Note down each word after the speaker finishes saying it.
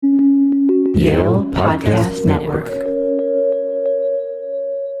Yale Podcast Network.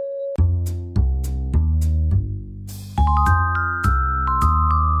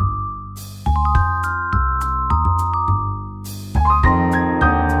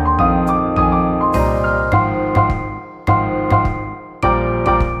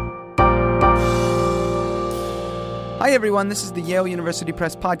 Hi everyone, this is the Yale University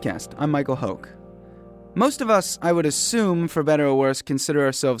Press Podcast. I'm Michael Hoke. Most of us, I would assume, for better or worse, consider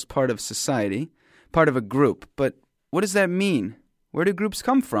ourselves part of society, part of a group. But what does that mean? Where do groups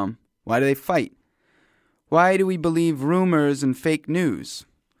come from? Why do they fight? Why do we believe rumors and fake news?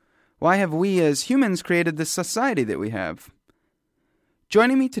 Why have we as humans created the society that we have?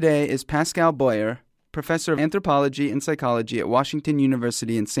 Joining me today is Pascal Boyer, professor of anthropology and psychology at Washington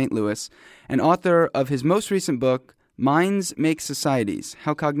University in St. Louis, and author of his most recent book, Minds Make Societies,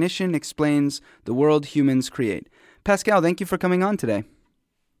 How Cognition Explains the World Humans Create. Pascal, thank you for coming on today.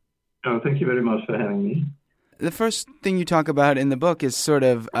 Oh, thank you very much for having me. The first thing you talk about in the book is sort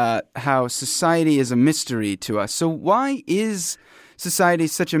of how society is a mystery to us. So why is society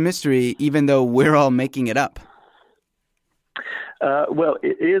such a mystery, even though we're all making it up? Well,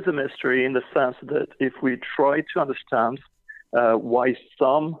 it is a mystery in the sense that if we try to understand why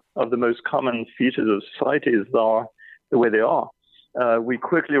some of the most common features of societies are the way they are, we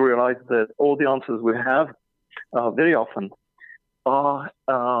quickly realize that all the answers we have very often are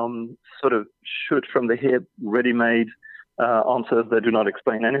sort of shoot from the hip, ready-made answers that do not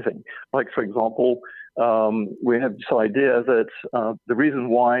explain anything. Like, for example, we have this idea that the reason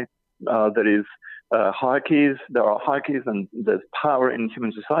why there are hierarchies and there's power in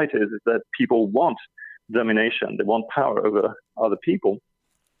human societies is that people want domination. They want power over other people.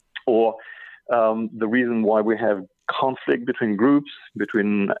 Or the reason why we have conflict between groups,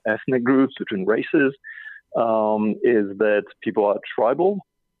 between ethnic groups, between races, is that people are tribal.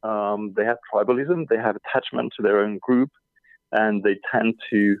 They have tribalism. They have attachment to their own group, and they tend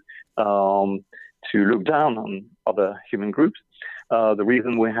to look down on other human groups. The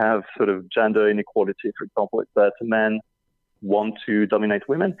reason we have sort of gender inequality, for example, is that men want to dominate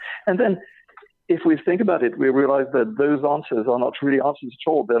women. And then if we think about it, we realize that those answers are not really answers at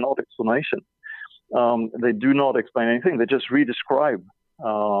all. They're not explanations. They do not explain anything. They just re-describe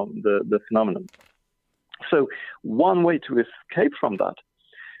the phenomenon. So one way to escape from that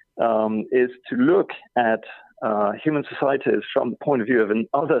is to look at human societies from the point of view of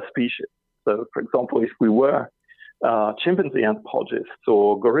another species. So, for example, if we were chimpanzee anthropologists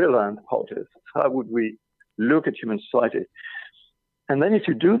or gorilla anthropologists, how would we look at human society? And then if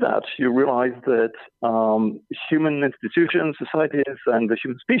you do that, you realize that human institutions, societies, and the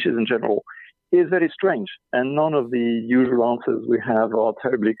human species in general is very strange. And none of the usual answers we have are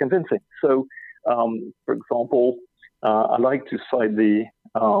terribly convincing. So, for example, I like to cite the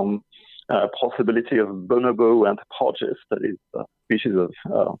possibility of bonobo anthropologists, that is a species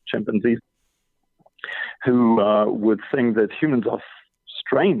of chimpanzees, who would think that humans are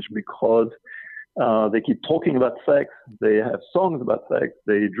strange because they keep talking about sex, they have songs about sex,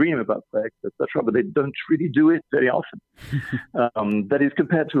 they dream about sex, etc., but they don't really do it very often. That is,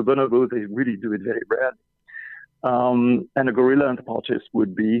 compared to a bonobo, they really do it very rarely. And a gorilla anthropologist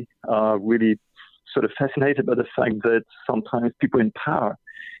would be really sort of fascinated by the fact that sometimes people in power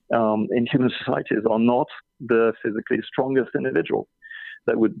in human societies are not the physically strongest individuals.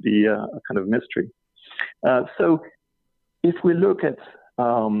 That would be a kind of mystery. So if we look at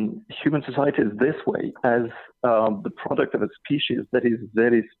human societies this way, as the product of a species that is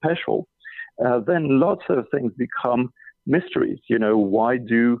very special, then lots of things become mysteries. You know, why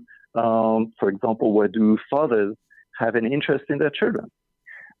do, for example, why do fathers have an interest in their children?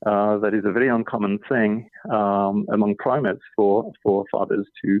 That is a very uncommon thing among primates for fathers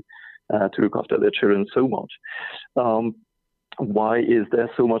to look after their children so much. Why is there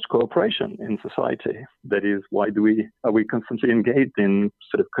so much cooperation in society? That is, why are we constantly engaged in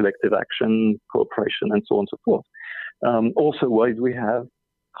sort of collective action, cooperation, and so on and so forth? Also, why do we have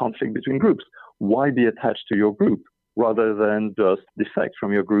conflict between groups? Why be attached to your group rather than just defect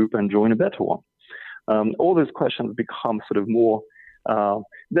from your group and join a better one? All those questions become sort of more,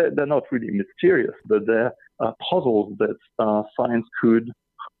 they're not really mysterious, but they're puzzles that science could,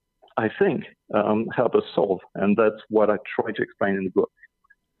 I think, help us solve. And that's what I try to explain in the book.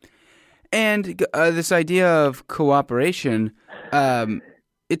 And this idea of cooperation,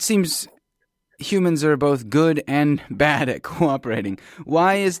 it seems humans are both good and bad at cooperating.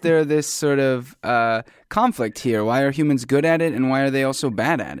 Why is there this sort of conflict here? Why are humans good at it, and why are they also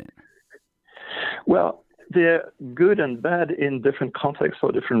bad at it? Well, they're good and bad in different contexts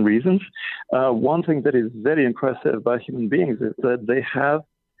for different reasons. One thing that is very impressive by human beings is that they have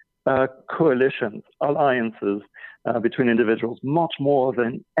coalitions, alliances between individuals much more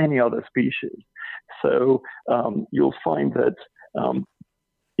than any other species. So you'll find that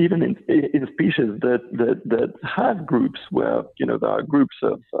even in species that have groups where there are groups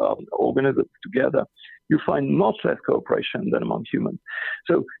of organisms together, you find much less cooperation than among humans.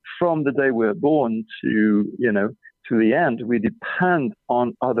 So from the day we're born to the end, we depend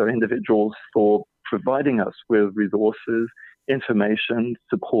on other individuals for providing us with resources, information,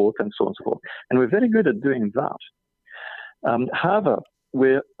 support, and so on and so forth. And we're very good at doing that. However,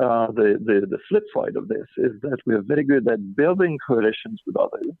 the flip side of this is that we're very good at building coalitions with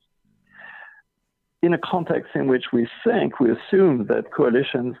others in a context in which we assume that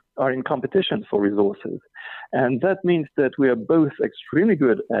coalitions are in competition for resources. And that means that we are both extremely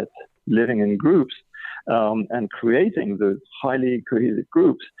good at living in groups and creating those highly cohesive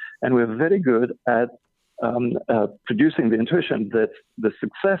groups, and we're very good at producing the intuition that the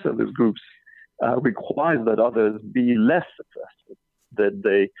success of those groups requires that others be less successful.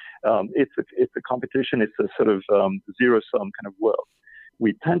 That it's a competition, it's a sort of zero-sum kind of world.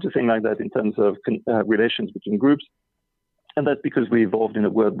 We tend to think like that in terms of relations between groups, and that's because we evolved in a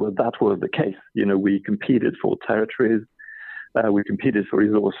world where that was the case. We competed for territories, we competed for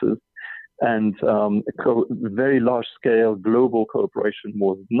resources, and very large-scale global cooperation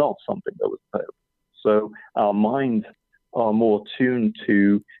was not something that was available. So our minds are more tuned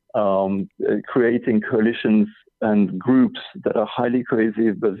to creating coalitions and groups that are highly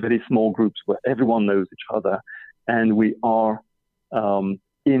cohesive, but very small groups where everyone knows each other, and we are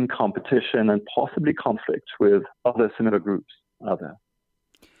in competition and possibly conflict with other similar groups out there.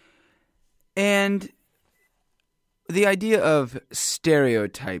 And the idea of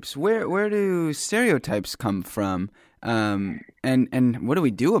stereotypes, where do stereotypes come from, and what do we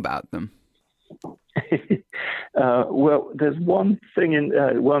do about them? Well, there's one thing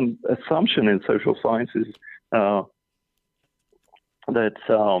one assumption in social sciences that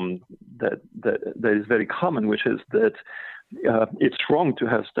is very common, which is that it's wrong to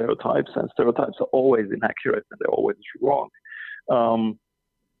have stereotypes, and stereotypes are always inaccurate and they're always wrong.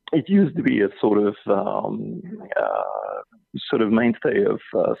 It used to be a sort of mainstay of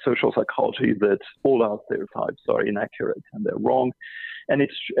social psychology that all our stereotypes are inaccurate and they're wrong, and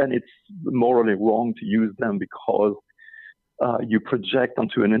it's morally wrong to use them because you project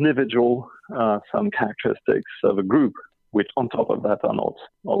onto an individual some characteristics of a group, which on top of that are not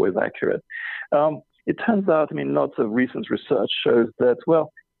always accurate. It turns out, lots of recent research shows that,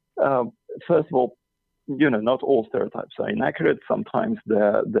 first of all, not all stereotypes are inaccurate. Sometimes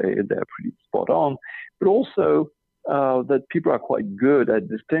they're pretty spot on, but also that people are quite good at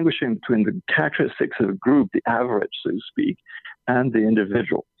distinguishing between the characteristics of a group, the average, so to speak, and the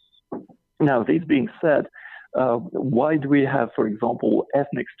individual. Now, these being said, why do we have, for example,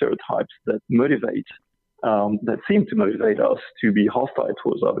 ethnic stereotypes that seem to motivate us to be hostile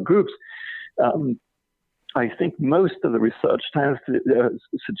towards other groups? I think most of the research tends to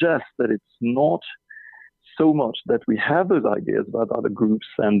suggest that it's not so much that we have those ideas about other groups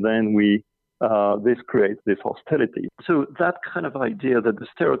and then this creates this hostility. So that kind of idea that the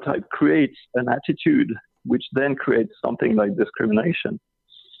stereotype creates an attitude which then creates something like discrimination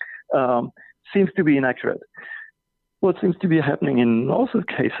seems to be inaccurate. What seems to be happening in lots of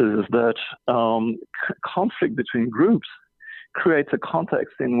cases is that conflict between groups creates a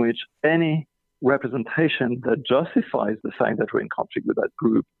context in which any representation that justifies the fact that we're in conflict with that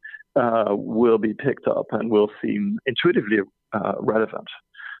group will be picked up and will seem intuitively relevant.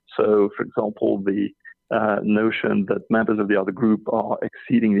 So, for example, the notion that members of the other group are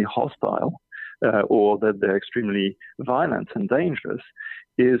exceedingly hostile or that they're extremely violent and dangerous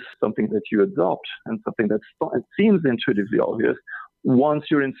is something that you adopt and something that seems intuitively obvious once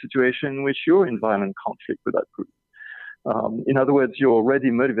you're in a situation in which you're in violent conflict with that group. In other words, you're already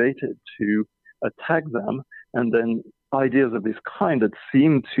motivated to attack them, and then ideas of this kind that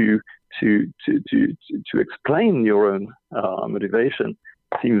seem to explain your own motivation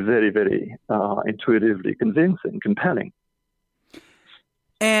seem very, very intuitively convincing, compelling.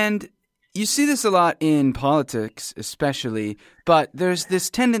 And you see this a lot in politics, especially, but there's this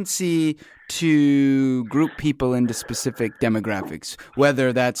tendency to group people into specific demographics,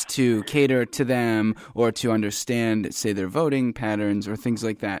 whether that's to cater to them or to understand, say, their voting patterns or things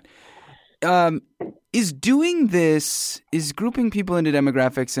like that. Is grouping people into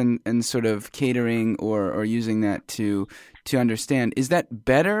demographics and sort of catering or using that to understand, is that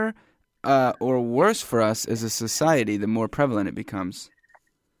better or worse for us as a society the more prevalent it becomes?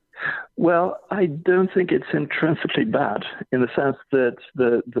 Well, I don't think it's intrinsically bad in the sense that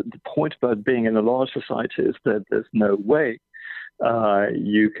the point about being in a large society is that there's no way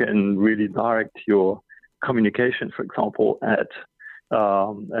you can really direct your communication, for example, at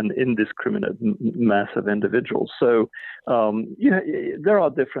an indiscriminate mass of individuals. So, there are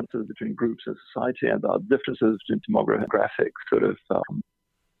differences between groups in society, and there are differences between demographic sort of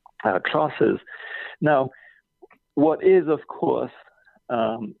classes. Now, what is, of course,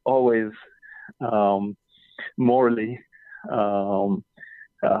 always morally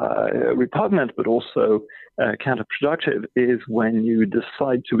repugnant, but also counterproductive, is when you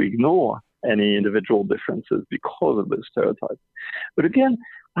decide to ignore any individual differences because of those stereotypes. But again,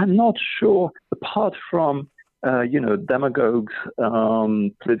 I'm not sure, apart from demagogues,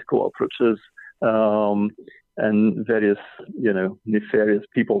 political approaches, and various nefarious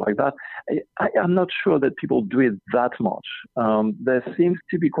people like that, I'm not sure that people do it that much. There seems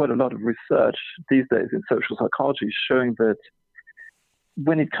to be quite a lot of research these days in social psychology showing that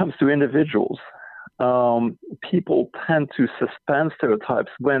when it comes to individuals, people tend to suspend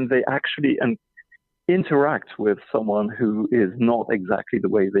stereotypes when they actually interact with someone who is not exactly the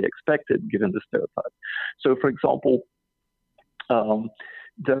way they expected, given the stereotype. So, for example,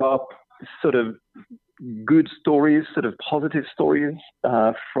 there are sort of good stories, sort of positive stories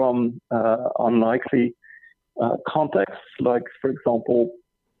from unlikely contexts. Like, for example,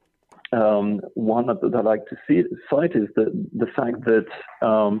 one that I like to cite is the fact that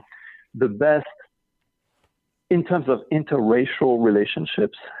the best, in terms of interracial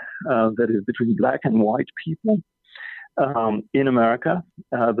relationships, that is between black and white people, in America,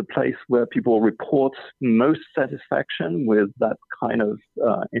 the place where people report most satisfaction with that kind of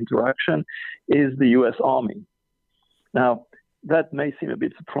interaction is the U.S. Army. Now, that may seem a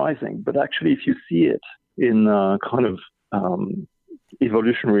bit surprising, but actually, if you see it in kind of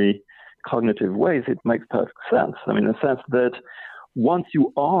evolutionary cognitive ways, it makes perfect sense. I mean, in the sense that once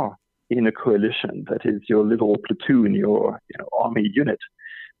you are in a coalition, that is your little platoon, your army unit,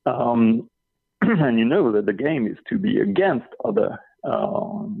 and you know that the game is to be against other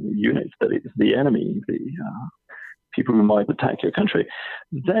units, that is the enemy, the people who might attack your country,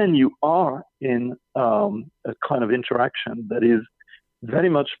 then you are in a kind of interaction that is very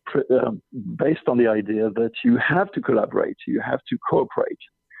much based on the idea that you have to collaborate, you have to cooperate,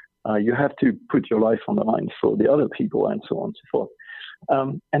 you have to put your life on the line for the other people, and so on and so forth.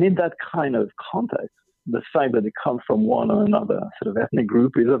 And in that kind of context, the fact that they come from one or another sort of ethnic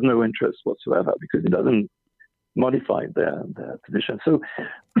group is of no interest whatsoever, because it doesn't modify their position. So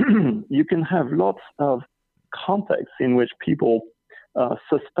you can have lots of contexts in which people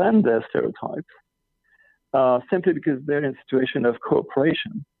suspend their stereotypes simply because they're in a situation of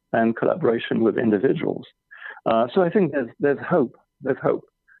cooperation and collaboration with individuals. So I think there's hope. There's hope.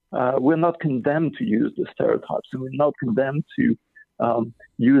 We're not condemned to use the stereotypes, and we're not condemned to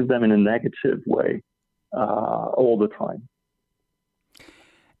use them in a negative way all the time.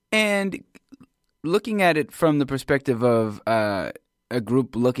 And looking at it from the perspective of a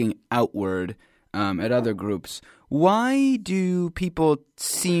group looking outward at other groups, why do people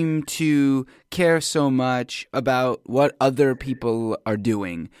seem to care so much about what other people are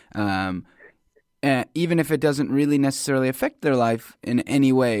doing, even if it doesn't really necessarily affect their life in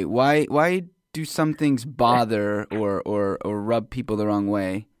any way? Why do some things bother or rub people the wrong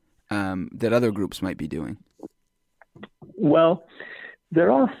way that other groups might be doing? Well,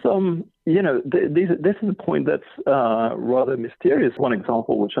 there are some, this is a point that's rather mysterious. One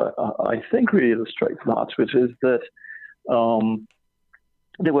example, which I think really illustrates that, which is that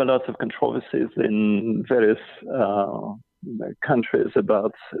there were lots of controversies in various countries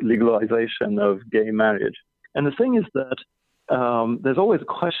about legalization of gay marriage. And the thing is that there's always a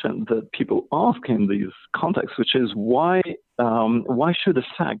question that people ask in these contexts, which is why should the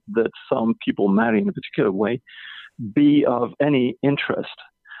fact that some people marry in a particular way be of any interest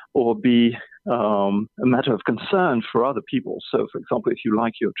or be a matter of concern for other people? So, for example, if you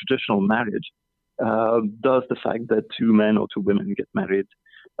like your traditional marriage, does the fact that two men or two women get married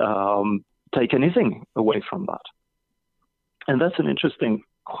take anything away from that? And that's an interesting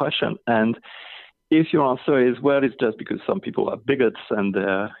question. And if your answer is, well, it's just because some people are bigots and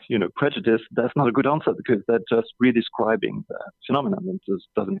they're, prejudiced, that's not a good answer, because they're just redescribing the phenomenon and just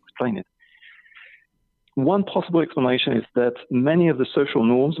doesn't explain it. One possible explanation is that many of the social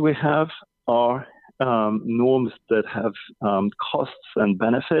norms we have are norms that have costs and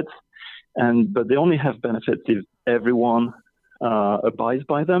benefits, but they only have benefits if everyone abides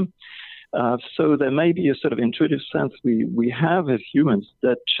by them. So there may be a sort of intuitive sense we have as humans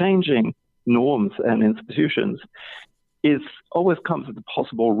that changing norms and institutions always comes with a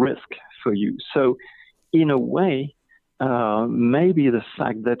possible risk for you. So in a way, maybe the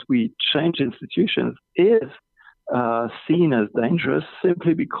fact that we change institutions is seen as dangerous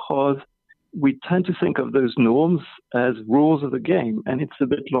simply because we tend to think of those norms as rules of the game. And it's a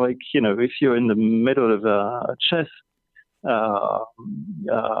bit like, if you're in the middle of a chess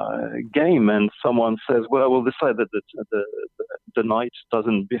game and someone says, well, we'll decide that the knight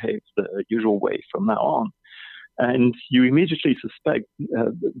doesn't behave the usual way from now on. And you immediately suspect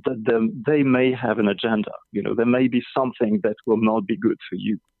that they may have an agenda. There may be something that will not be good for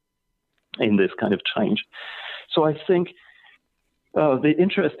you in this kind of change. So I think the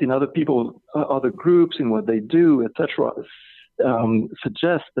interest in other people, other groups, in what they do, etc.,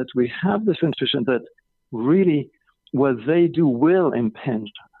 suggests that we have this intuition that really what they do will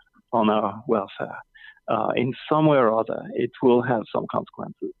impinge on our welfare. In some way or other, it will have some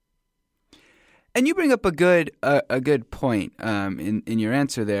consequences. And you bring up a good point in your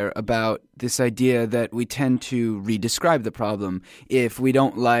answer there about this idea that we tend to redescribe the problem. If we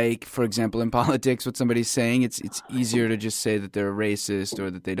don't like, for example, in politics, what somebody's saying, it's easier to just say that they're a racist or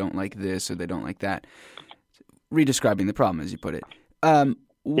that they don't like this or they don't like that. Redescribing the problem, as you put it.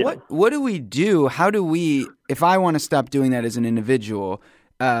 What do we do? How do we, if I want to stop doing that as an individual,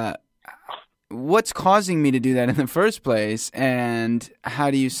 what's causing me to do that in the first place, and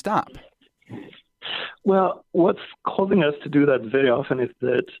how do you stop? Well, what's causing us to do that very often is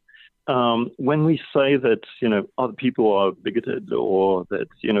that when we say that, other people are bigoted or that,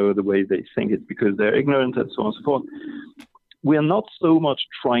 the way they think is because they're ignorant and so on and so forth, we are not so much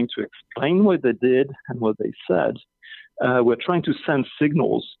trying to explain what they did and what they said. We're trying to send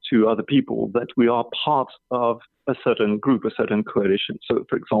signals to other people that we are part of a certain group, a certain coalition. So,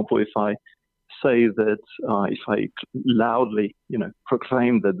 for example, if I say that, if I loudly,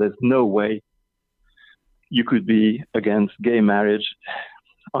 proclaim that there's no way you could be against gay marriage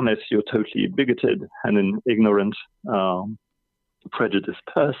unless you're totally bigoted and an ignorant, prejudiced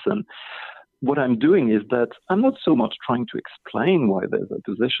person. What I'm doing is that I'm not so much trying to explain why there's a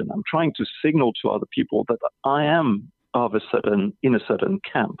position. I'm trying to signal to other people that I am in a certain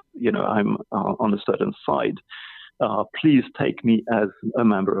camp. I'm on a certain side. Please take me as a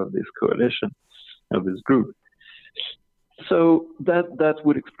member of this coalition, of this group. So that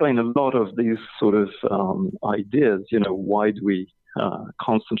would explain a lot of these sort of ideas. Why do we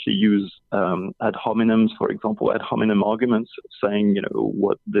constantly use ad hominems, for example, ad hominem arguments, saying,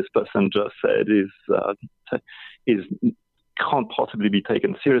 what this person just said is can't possibly be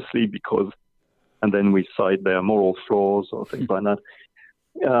taken seriously because, and then we cite their moral flaws or things like that.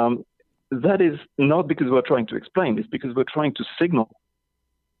 That is not because we're trying to explain; it's because we're trying to signal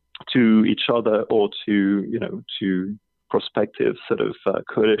to each other or to prospective sort of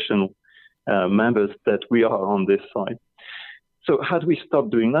coalition members that we are on this side. So how do we stop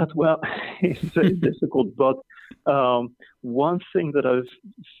doing that? Well, it's very difficult, but one thing that I've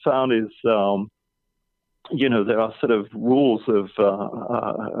found is, there are sort of rules of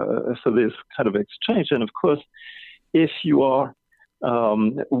for this kind of exchange. And of course, if you are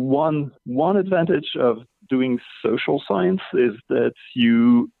one advantage of doing social science is that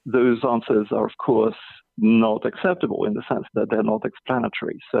those answers are, of course, not acceptable in the sense that they're not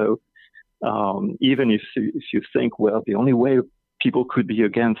explanatory. So even if you think, well, the only way people could be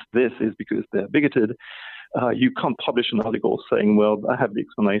against this is because they're bigoted, you can't publish an article saying, well, I have the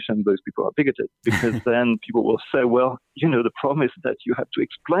explanation, those people are bigoted, because then people will say, well, the problem is that you have to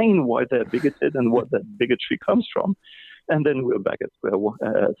explain why they're bigoted and what that bigotry comes from. And then we're back at square one,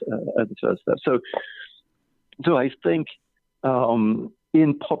 at the first step. So I think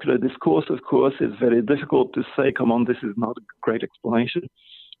in popular discourse, of course, it's very difficult to say, come on, this is not a great explanation.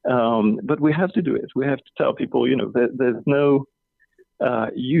 But we have to do it. We have to tell people, there's no,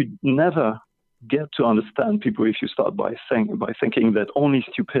 you never get to understand people if you start by thinking that only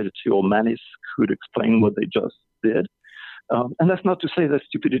stupidity or malice could explain what they just did. And that's not to say that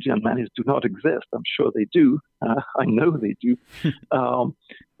stupidity and malice do not exist. I'm sure they do. I know they do.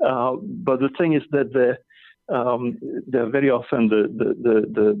 But the thing is that they're very often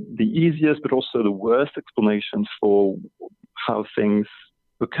the easiest, but also the worst explanations for how things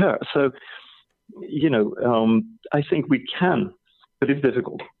occur. So, I think we can, but it's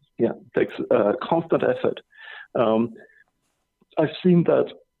difficult. Yeah, it takes constant effort. I've seen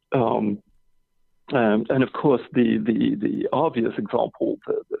that. And of course, the obvious example,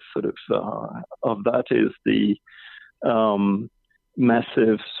 the sort of that is the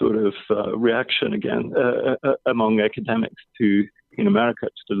massive sort of reaction again among academics in America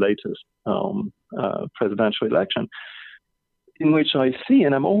to the latest presidential election, in which I see,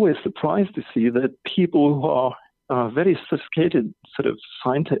 and I'm always surprised to see that people who are very sophisticated sort of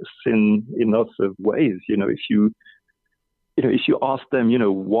scientists in lots of ways. If you if you ask them,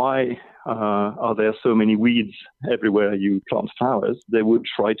 why are there so many weeds everywhere you plant flowers, they would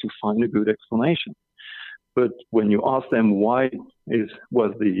try to find a good explanation. But when you ask them why did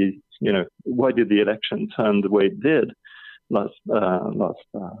the election turn the way it did last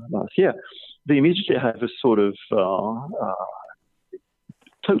year, they immediately have a sort of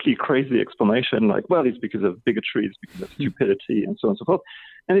totally crazy explanation, like, well, it's because of bigotry, it's because of stupidity, and so on and so forth.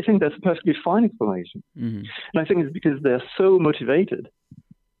 And I think that's a perfectly fine explanation. Mm-hmm. And I think it's because they're so motivated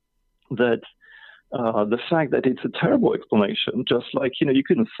that the fact that it's a terrible explanation, just like, you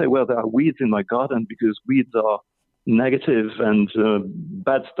couldn't say, well, there are weeds in my garden because weeds are negative and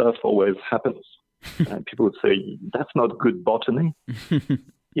bad stuff always happens. And people would say, that's not good botany.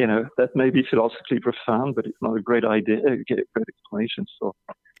 That may be philosophically profound, but it's not a great idea, a great explanation for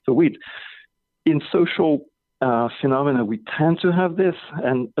weeds. In social phenomena, we tend to have this.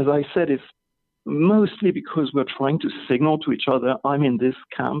 And as I said, it's mostly because we're trying to signal to each other, I'm in this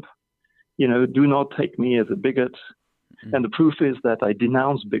camp. Do not take me as a bigot. Mm-hmm. And the proof is that I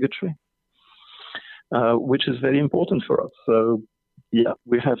denounce bigotry, which is very important for us. So, yeah,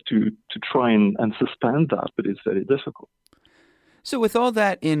 we have to try and suspend that, but it's very difficult. So with all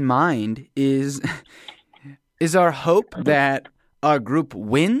that in mind, is our hope that our group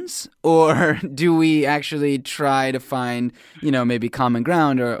wins, or do we actually try to find, maybe common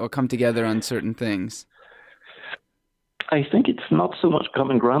ground or come together on certain things? I think it's not so much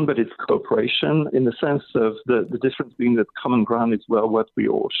common ground, but it's cooperation in the sense of the difference being that common ground is, well, what we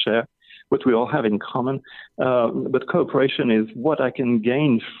all share, what we all have in common. But cooperation is what I can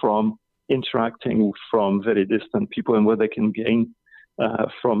gain from interacting from very distant people and what they can gain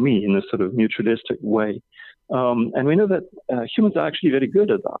from me in a sort of mutualistic way. And we know that humans are actually very good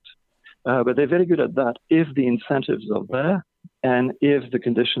at that. But they're very good at that if the incentives are there and if the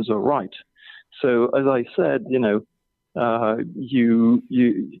conditions are right. So as I said, you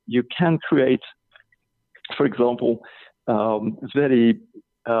can create, for example, very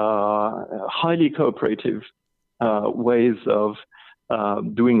highly cooperative ways of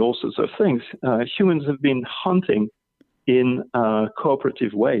doing all sorts of things. Humans have been hunting in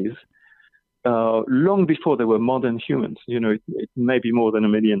cooperative ways long before there were modern humans. It may be more than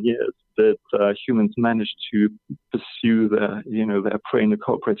 1 million years that humans managed to pursue their prey in a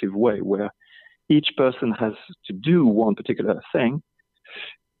cooperative way, where each person has to do one particular thing,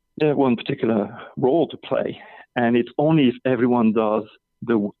 one particular role to play, and it's only if everyone does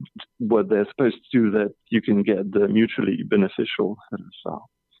what they're supposed to do that you can get the mutually beneficial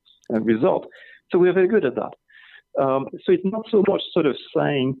result. So we're very good at that. So it's not so much sort of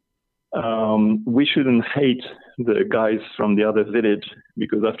saying we shouldn't hate the guys from the other village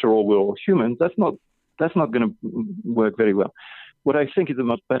because after all we're all humans. That's not going to work very well. What I think is a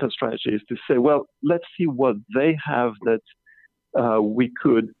much better strategy is to say, well, let's see what they have that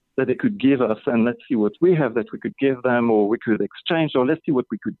they could give us, and let's see what we have that we could give them, or we could exchange, or let's see what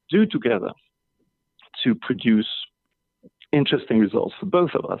we could do together to produce interesting results for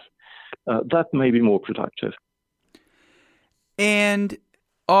both of us. That may be more productive. And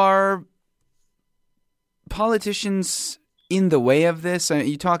are politicians in the way of this?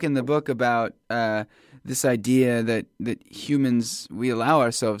 You talk in the book about this idea that humans, we allow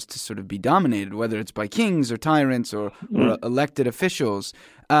ourselves to sort of be dominated, whether it's by kings or tyrants or elected officials.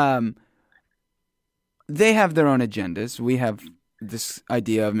 They have their own agendas. We have this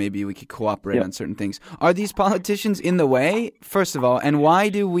idea of maybe we could cooperate on certain things. Are these politicians in the way, first of all, and why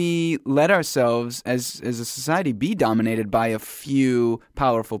do we let ourselves as a society be dominated by a few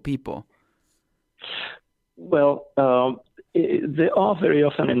powerful people? Well, they are very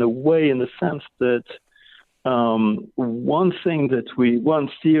often in a way, in the sense that one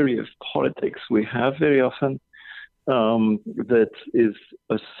theory of politics we have very often that is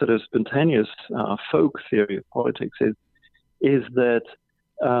a sort of spontaneous folk theory of politics is that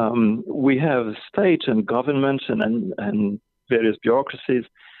we have state and government and various bureaucracies,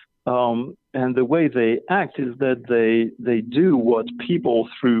 and the way they act is that they do what people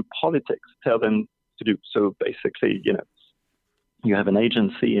through politics tell them to do. So basically, you have an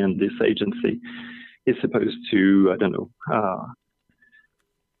agency, and this agency is supposed to,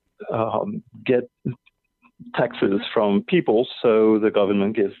 get taxes from people, so the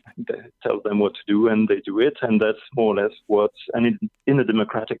government tells them what to do, and they do it, and that's more or less and in a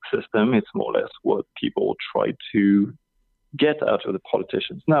democratic system, it's more or less what people try to get out of the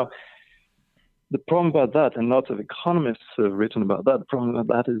politicians. Now, the problem about that, and lots of economists have written about that, the problem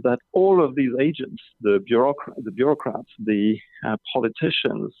about that is that all of these agents, the bureaucrats, the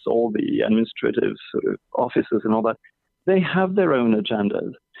politicians, all the administrative sort of officers and all that, they have their own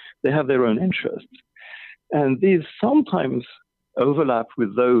agendas. They have their own interests. And these sometimes overlap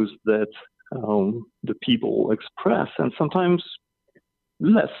with those that the people express, and sometimes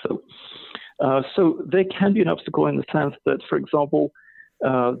less so. So they can be an obstacle in the sense that, for example,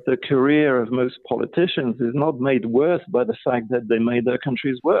 the career of most politicians is not made worse by the fact that they made their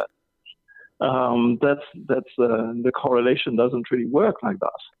countries worse. The correlation doesn't really work like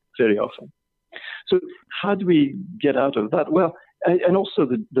that very often. So how do we get out of that? Well, and also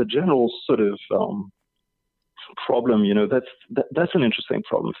the general sort of problem, that's an interesting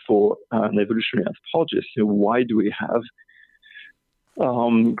problem for an evolutionary anthropologist. Why do we have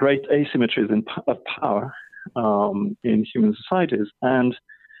great asymmetries of power in human societies? And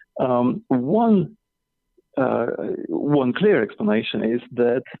one clear explanation is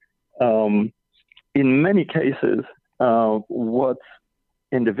that in many cases, what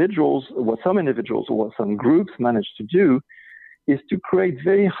some individuals or what some groups manage to do is to create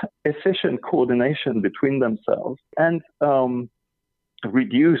very efficient coordination between themselves and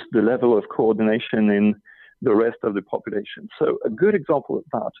reduce the level of coordination in the rest of the population. So a good example of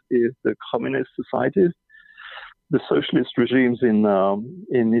that is the communist societies, the socialist regimes in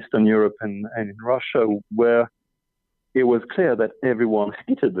Eastern Europe and in Russia, where it was clear that everyone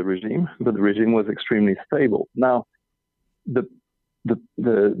hated the regime, but the regime was extremely stable. Now, that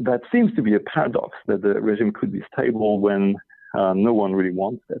seems to be a paradox, that the regime could be stable when no one really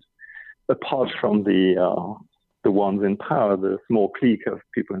wants it, apart from the ones in power, the small clique of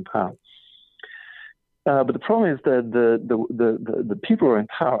people in power. But the problem is that the people who are in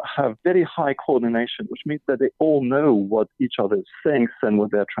power have very high coordination, which means that they all know what each other thinks and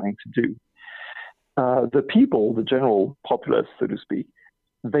what they're trying to do. The people, the general populace, so to speak,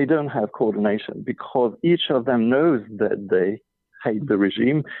 they don't have coordination because each of them knows that they hate the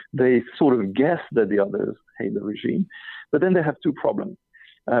regime. They sort of guess that the others hate the regime. But then they have two problems.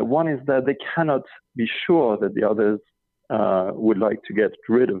 One is that they cannot be sure that the others would like to get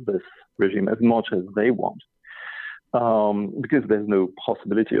rid of this regime as much as they want, because there's no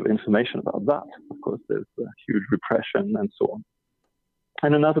possibility of information about that. Of course, there's huge repression and so on.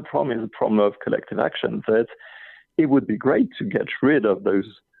 And another problem is the problem of collective action, that it would be great to get rid of those,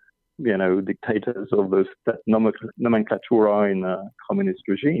 dictators or those nomenclatura in a communist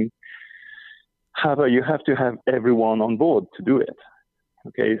regime. However, you have to have everyone on board to do it.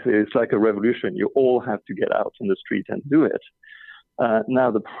 Okay, so it's like a revolution. You all have to get out in the street and do it.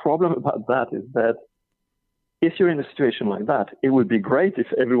 Now, the problem about that is that if you're in a situation like that, it would be great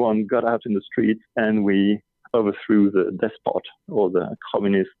if everyone got out in the street and we overthrew the despot or the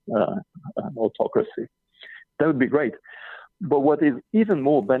communist autocracy. That would be great. But what is even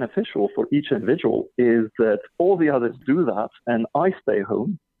more beneficial for each individual is that all the others do that and I stay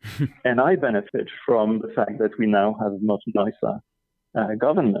home and I benefit from the fact that we now have a much nicer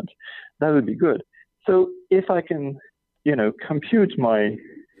government. That would be good. So if I can, compute my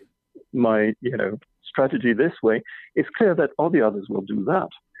strategy this way, it's clear that all the others will do that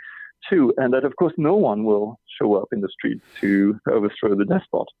too, and that of course no one will show up in the street to overthrow the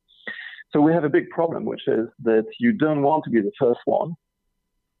despot. So we have a big problem, which is that you don't want to be the first one,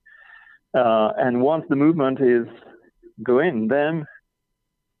 and once the movement is going, then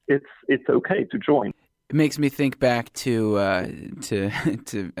it's okay to join. It makes me think back to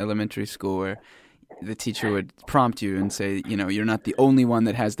elementary school, where the teacher would prompt you and say, you're not the only one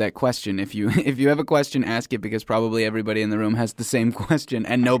that has that question. If you have a question, ask it, because probably everybody in the room has the same question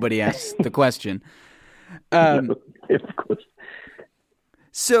and nobody asks the question. Of course.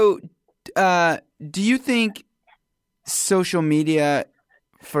 So, do you think social media,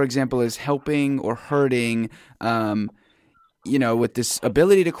 for example, is helping or hurting, with this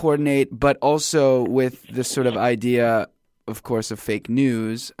ability to coordinate, but also with this sort of idea, of course, of fake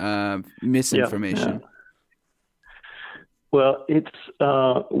news, misinformation? Yeah. Well, it's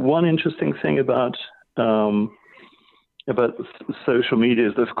one interesting thing about social media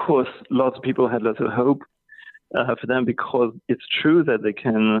is, of course, lots of people had lots of hope for them, because it's true that they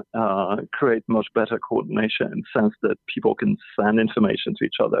can create much better coordination in the sense that people can send information to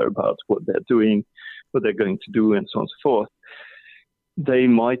each other about what they're doing, what they're going to do, and so on and so forth. They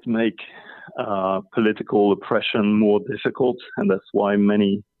might make political oppression more difficult, and that's why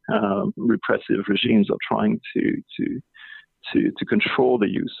many repressive regimes are trying to control the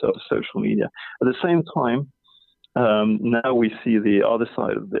use of social media. At the same time, now we see the other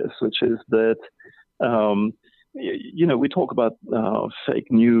side of this, which is that we talk about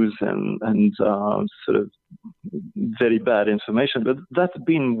fake news and sort of very bad information, but that's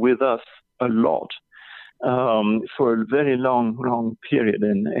been with us a lot for a very long period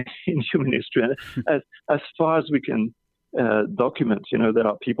in human history. And as far as we can document. There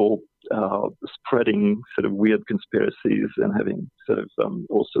are people spreading sort of weird conspiracies and having sort of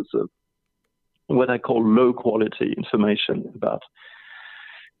all sorts of what I call low quality information about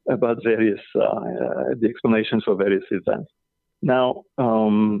various the explanations for various events. Now,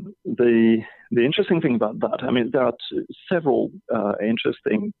 the interesting thing about that, I mean, there are several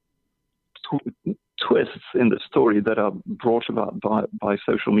interesting twists in the story that are brought about by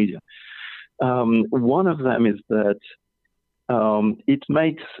social media. One of them is that it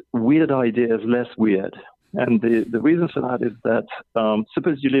makes weird ideas less weird. And the reason for that is that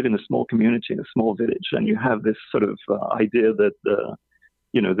suppose you live in a small community, in a small village, and you have this sort of idea that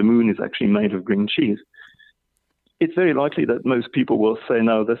the moon is actually made of green cheese. It's very likely that most people will say,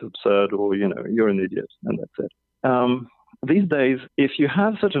 no, that's absurd, or, you're an idiot, and that's it. These days, if you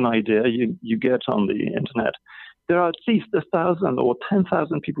have such an idea, you get on the internet, there are at least 1,000 or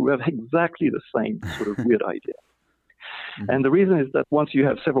 10,000 people who have exactly the same sort of weird idea. Mm-hmm. And the reason is that once you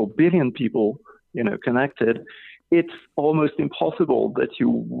have several billion people, connected, it's almost impossible that you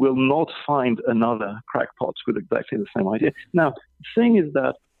will not find another crackpot with exactly the same idea. Now, the thing is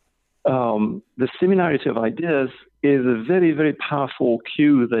that the similarity of ideas is a very, very powerful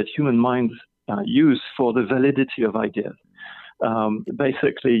cue that human minds use for the validity of ideas.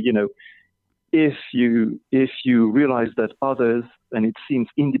 Basically, if you realize that others, and it seems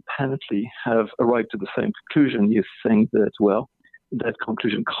independently, have arrived to the same conclusion, you think that, well, that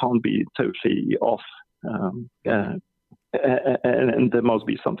conclusion can't be totally off, and there must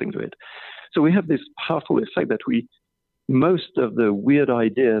be something to it. So we have this powerful effect that most of the weird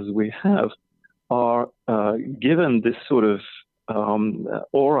ideas we have are given this sort of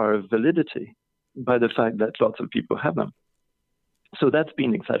aura of validity by the fact that lots of people have them. So that's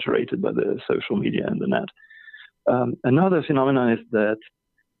been exaggerated by the social media and the net. Another phenomenon is that,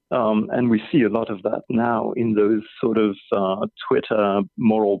 and we see a lot of that now in those sort of Twitter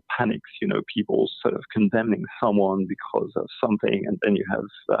moral panics, people sort of condemning someone because of something, and then you have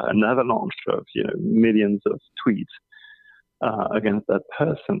an avalanche of, millions of tweets against that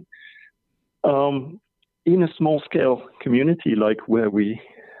person. In a small-scale community like where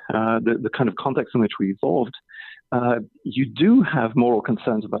the kind of context in which we evolved, you do have moral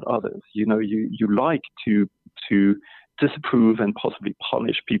concerns about others. You like to disapprove and possibly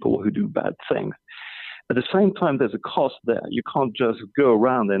punish people who do bad things. At the same time, there's a cost there. You can't just go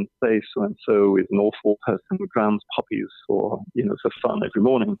around and say so-and-so is an awful person who drowns puppies for fun every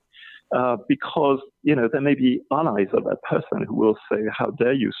morning. Because, there may be allies of that person who will say, how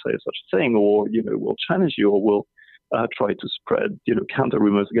dare you say such a thing, or, will challenge you, or will try to spread, counter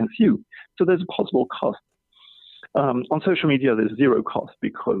rumors against you. So there's a possible cost. On social media, there's zero cost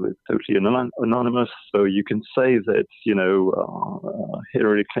because it's totally anonymous. So you can say that,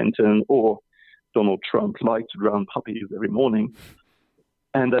 Hillary Clinton or Donald Trump like to drown puppies every morning,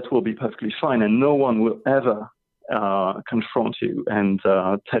 and that will be perfectly fine. And no one will ever confront you and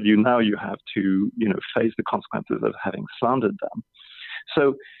tell you now you have to, face the consequences of having slandered them.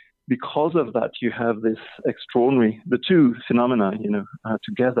 So because of that, you have this extraordinary, the two phenomena,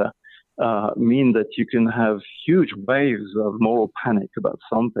 together mean that you can have huge waves of moral panic about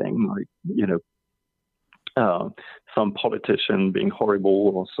something like, some politician being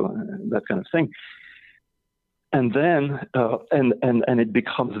horrible or so, that kind of thing. And then, and it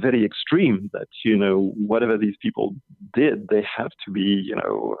becomes very extreme that, whatever these people did, they have to be,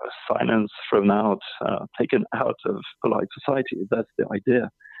 silenced, thrown out, taken out of polite society. That's the idea.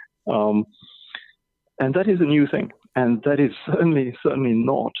 And that is a new thing. And that is certainly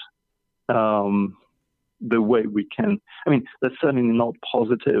not the way we can, that's certainly not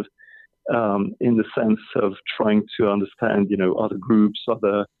positive in the sense of trying to understand, other groups,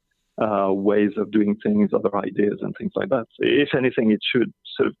 other ways of doing things, other ideas and things like that. So if anything, it should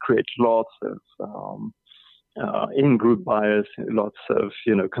sort of create lots of in-group bias, lots of,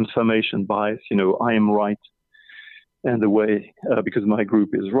 confirmation bias, I am right, and the way, because my group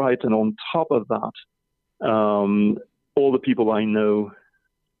is right. And on top of that, all the people I know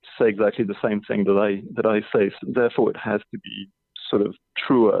say exactly the same thing that I say. So therefore, it has to be sort of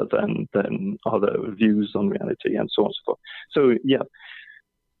truer than other views on reality and so on and so forth. So, yeah.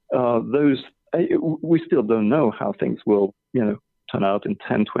 We still don't know how things will, turn out in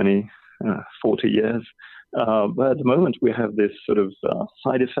 10, 20, 40 years. But at the moment, we have this sort of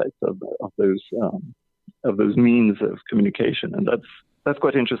side effect of those means of communication, and that's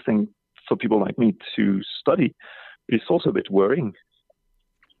quite interesting for people like me to study. But it's also a bit worrying.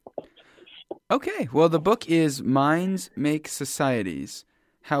 Okay, well, the book is Minds Make Societies: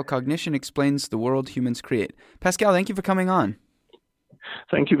 How Cognition Explains the World Humans Create. Pascal, thank you for coming on.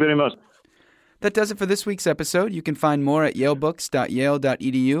 Thank you very much. That does it for this week's episode. You can find more at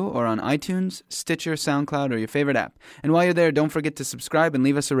yalebooks.yale.edu or on iTunes, Stitcher, SoundCloud, or your favorite app. And while you're there, don't forget to subscribe and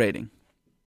leave us a rating.